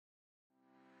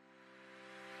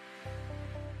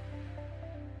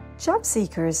Job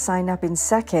seekers sign up in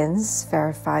seconds,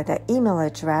 verify their email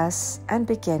address, and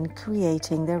begin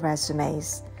creating their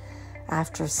resumes.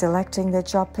 After selecting the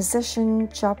job position,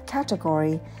 job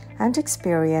category, and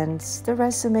experience, the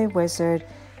resume wizard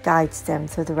guides them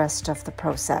through the rest of the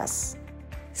process.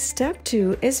 Step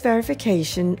 2 is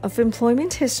verification of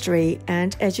employment history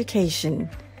and education.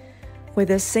 With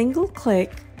a single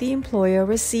click, the employer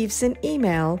receives an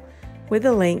email with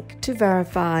a link to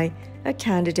verify a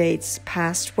candidate's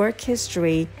past work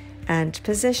history and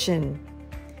position.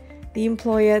 The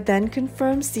employer then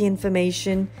confirms the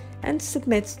information and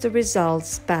submits the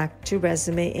results back to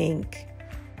Resume Inc.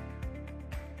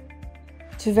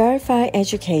 To verify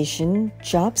education,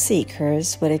 job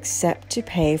seekers would accept to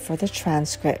pay for the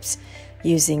transcripts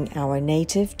using our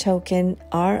native token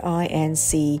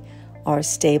RINC or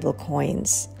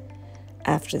stablecoins.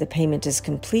 After the payment is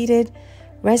completed,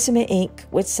 Resume Inc.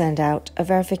 would send out a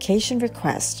verification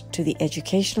request to the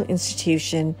educational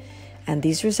institution, and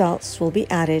these results will be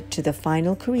added to the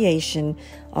final creation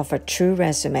of a true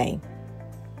resume.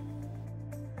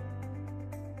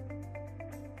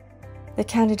 The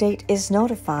candidate is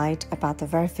notified about the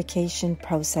verification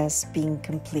process being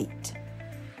complete.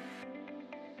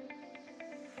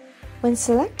 When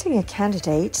selecting a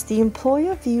candidate, the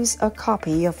employer views a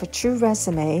copy of a true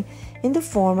resume in the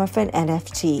form of an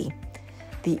NFT.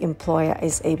 The employer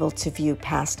is able to view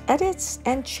past edits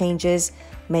and changes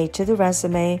made to the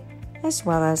resume, as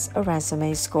well as a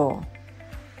resume score.